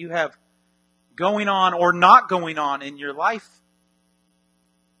is that you have going on or not going on in your life.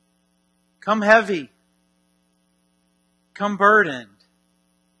 Come heavy. Come burdened.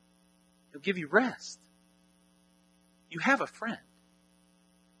 He'll give you rest. You have a friend.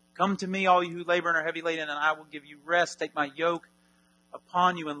 Come to me, all you who labor and are heavy laden, and I will give you rest. Take my yoke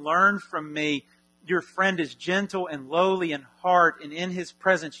upon you and learn from me. Your friend is gentle and lowly in heart, and in His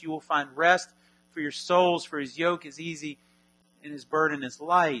presence you will find rest for your souls, for His yoke is easy and His burden is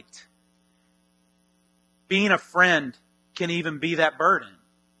light. Being a friend can even be that burden.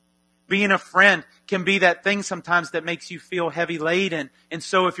 Being a friend can be that thing sometimes that makes you feel heavy laden. And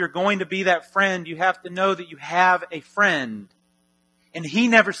so if you're going to be that friend, you have to know that you have a friend. And He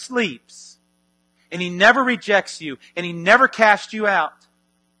never sleeps. And He never rejects you. And He never casts you out.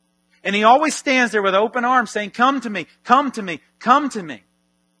 And He always stands there with open arms saying, "Come to me, come to me, come to me."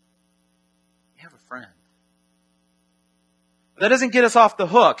 You have a friend. That doesn't get us off the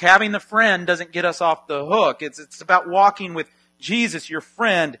hook. Having the friend doesn't get us off the hook. It's about walking with Jesus, your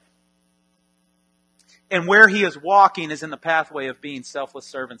friend. And where He is walking is in the pathway of being selfless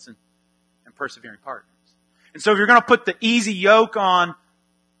servants and persevering partners. And so if you're going to put the easy yoke on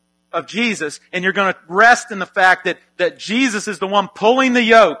of Jesus, and you're going to rest in the fact that Jesus is the one pulling the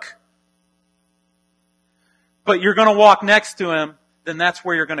yoke, but you're going to walk next to Him, then that's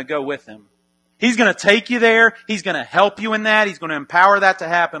where you're going to go with Him. He's going to take you there. He's going to help you in that. He's going to empower that to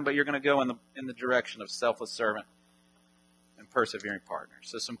happen, but you're going to go in the direction of selfless servant and persevering partner.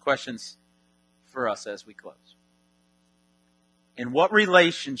 So some questions for us as we close. In what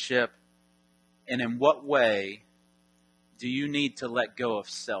relationship and in what way do you need to let go of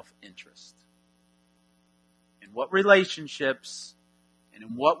self-interest? In what relationships and in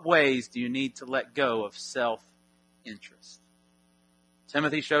what ways do you need to let go of self-interest?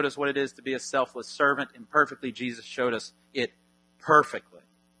 Timothy showed us what it is to be a selfless servant imperfectly. Jesus showed us it perfectly.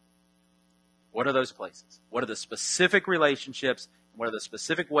 What are those places? What are the specific relationships? What are the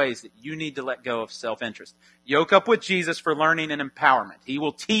specific ways that you need to let go of self-interest? Yoke up with Jesus for learning and empowerment. He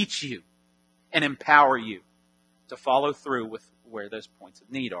will teach you and empower you to follow through with where those points of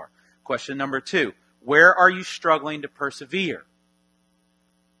need are. Question number 2. Where are you struggling to persevere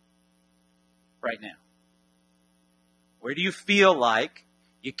right now? Where do you feel like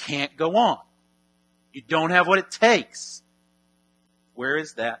you can't go on? You don't have what it takes. Where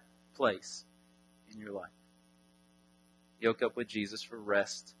is that place in your life? Yoke up with Jesus for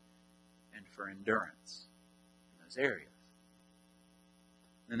rest and for endurance in those areas.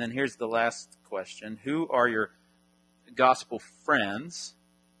 And then here's the last question. Who are your gospel friends?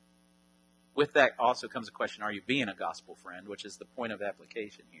 With that also comes a question, are you being a gospel friend? Which is the point of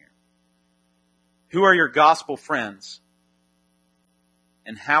application here. Who are your gospel friends?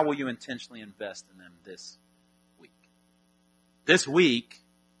 And how will you intentionally invest in them this week? This week,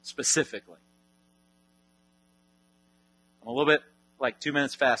 specifically. I'm a little bit like 2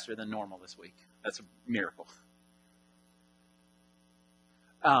 minutes faster than normal this week. That's a miracle.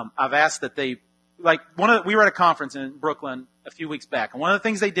 I've asked that we were at a conference in Brooklyn a few weeks back, and one of the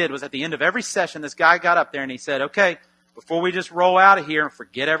things they did was at the end of every session, this guy got up there and he said, okay, before we just roll out of here and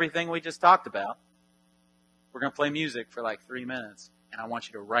forget everything we just talked about, we're going to play music for like 3 minutes. And I want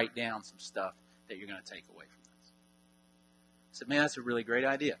you to write down some stuff that you're going to take away from this. I said, man, that's a really great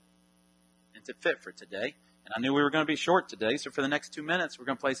idea. And it's a fit for today. And I knew we were going to be short today. So for the next 2 minutes, we're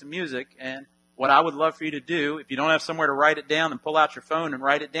going to play some music. And what I would love for you to do, if you don't have somewhere to write it down, then pull out your phone and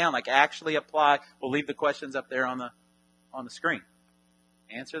write it down. Like actually apply. We'll leave the questions up there on the screen.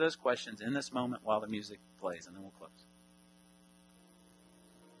 Answer those questions in this moment while the music plays. And then we'll close.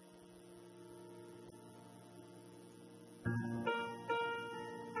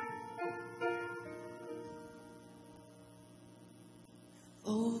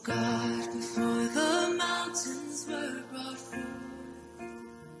 Oh God, before the mountains were brought forth,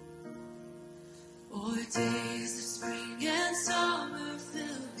 or days of spring and summer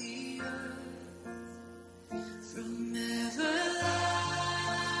filled the earth, from everlasting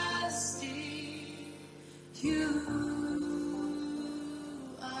you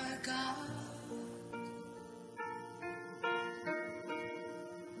are God.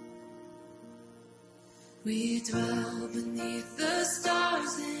 We dwell beneath the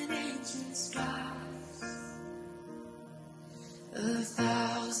stars in ancient skies.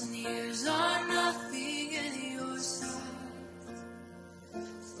 1,000 years are nothing in your sight.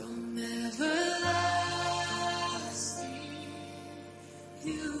 From everlasting,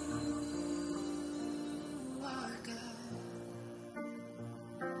 you are God.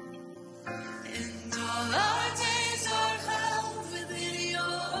 And all our days are held within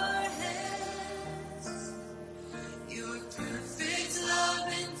your hands. Your perfect love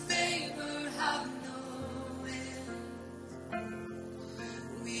and favor have no end.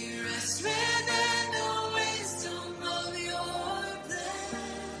 We rest within the wisdom of your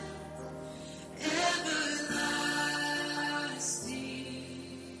plan, everlasting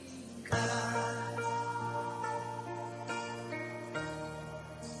God.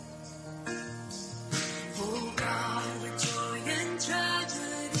 Oh God, when joy and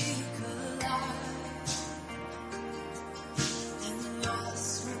tragedy collide, and loss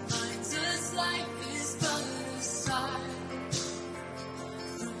reminds us life is but a sigh.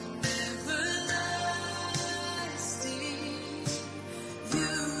 From everlasting,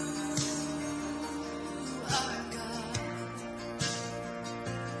 you are God.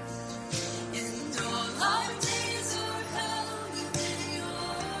 And all our days are held within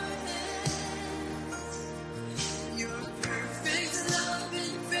your hands. Your perfect love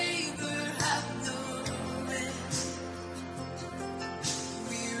and favor have no end.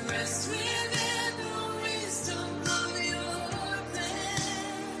 We rest within the wisdom of your plan,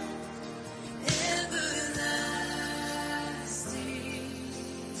 everlasting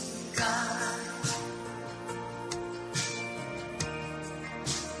God.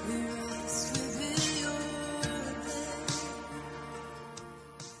 We rest within your plan.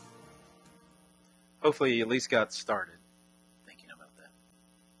 Hopefully you at least got started thinking about that.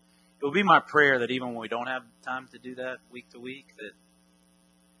 it will be my prayer that even when we don't have time to do that week to week, that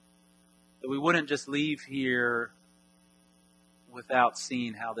we wouldn't just leave here without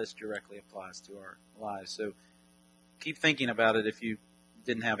seeing how this directly applies to our lives. So keep thinking about it if you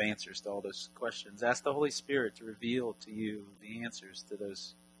didn't have answers to all those questions. Ask the Holy Spirit to reveal to you the answers to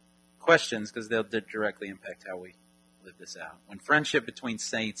those questions, because they'll directly impact how we live this out. When friendship between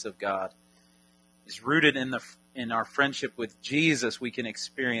saints of God is rooted in our friendship with Jesus, we can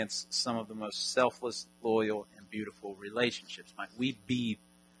experience some of the most selfless, loyal, and beautiful relationships. Might we be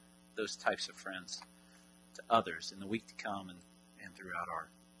those types of friends to others in the week to come and throughout our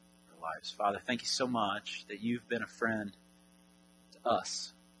lives. Father, thank you so much that you've been a friend to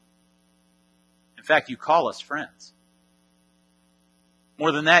us. In fact, you call us friends.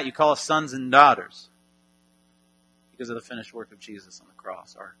 More than that, you call us sons and daughters because of the finished work of Jesus on the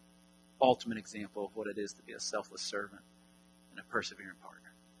cross, our ultimate example of what it is to be a selfless servant and a persevering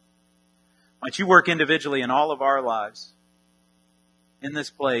partner. Might you work individually in all of our lives, in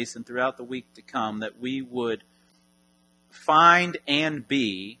this place and throughout the week to come, that we would find and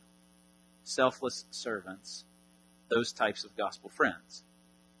be selfless servants, those types of gospel friends.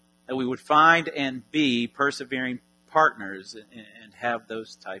 That we would find and be persevering partners and have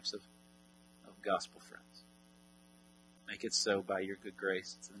those types of gospel friends. Make it so by your good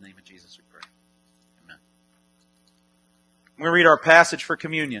grace. It's in the name of Jesus we pray. Amen. I'm going to read our passage for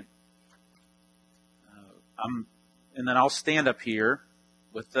communion. And then I'll stand up here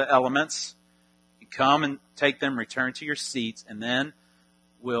with the elements. You come and take them, return to your seats, and then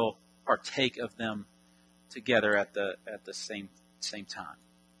we'll partake of them together at the same time.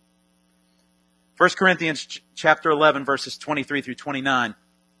 1 Corinthians chapter 11, verses 23 through 29.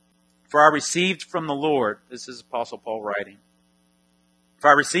 For I received from the Lord, this is Apostle Paul writing, for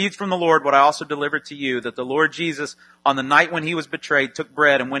I received from the Lord what I also delivered to you, that the Lord Jesus, on the night when he was betrayed, took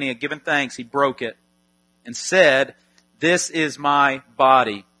bread, and when he had given thanks, he broke it, and said, "This is my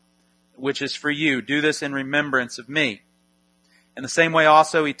body, which is for you. Do this in remembrance of me." In the same way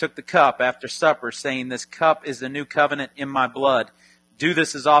also he took the cup after supper, saying, "This cup is the new covenant in my blood. Do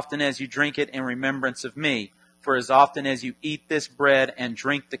this as often as you drink it in remembrance of me. For as often as you eat this bread and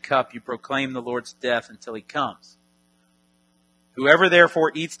drink the cup, you proclaim the Lord's death until he comes. Whoever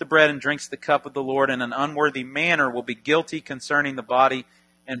therefore eats the bread and drinks the cup of the Lord in an unworthy manner will be guilty concerning the body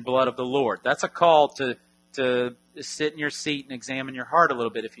and blood of the Lord." That's a call to sit in your seat and examine your heart a little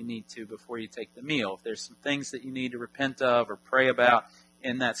bit if you need to before you take the meal. If there's some things that you need to repent of or pray about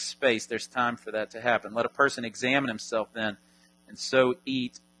in that space, there's time for that to happen. Let a person examine himself then, and so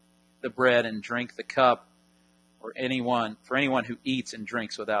eat the bread and drink the cup. For anyone who eats and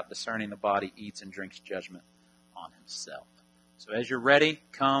drinks without discerning the body eats and drinks judgment on himself. So as you're ready,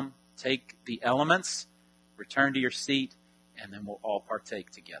 come, take the elements, return to your seat, and then we'll all partake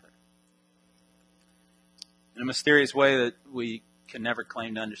together. In a mysterious way that we can never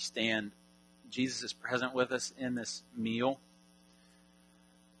claim to understand, Jesus is present with us in this meal.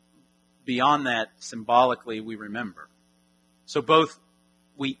 Beyond that, symbolically, we remember. So both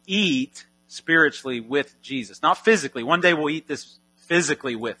we eat spiritually with Jesus, not physically. One day we'll eat this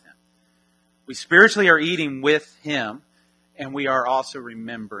physically with him. We spiritually are eating with him, and we are also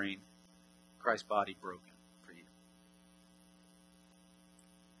remembering Christ's body broken for you.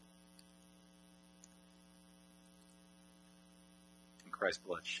 And Christ's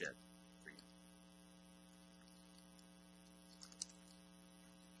blood shed for you.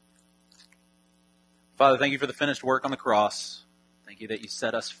 Father, thank you for the finished work on the cross. Thank you that you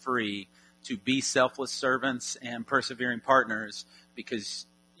set us free to be selfless servants and persevering partners, because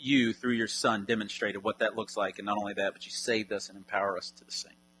you, through your Son, demonstrated what that looks like. And not only that, but you saved us and empower us to the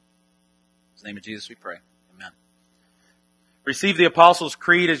same. In the name of Jesus we pray. Amen. Receive the Apostles'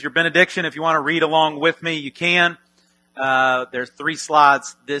 Creed as your benediction. If you want to read along with me, you can. There's 3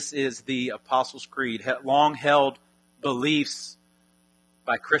 slides. This is the Apostles' Creed, long-held beliefs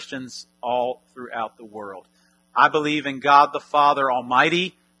by Christians all throughout the world. I believe in God the Father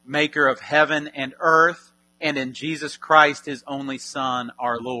Almighty, maker of heaven and earth, and in Jesus Christ, his only Son,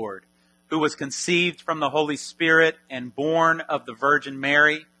 our Lord, who was conceived from the Holy Spirit and born of the Virgin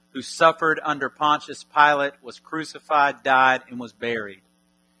Mary, who suffered under Pontius Pilate, was crucified, died, and was buried.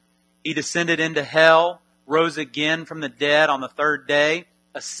 He descended into hell, rose again from the dead on the 3rd day,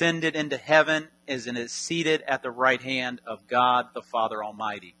 ascended into heaven, and is seated at the right hand of God the Father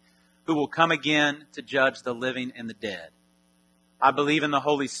Almighty, who will come again to judge the living and the dead. I believe in the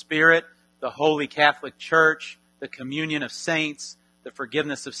Holy Spirit, the Holy Catholic Church, the communion of saints, the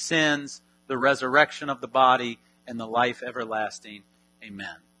forgiveness of sins, the resurrection of the body, and the life everlasting.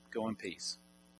 Amen. Go in peace.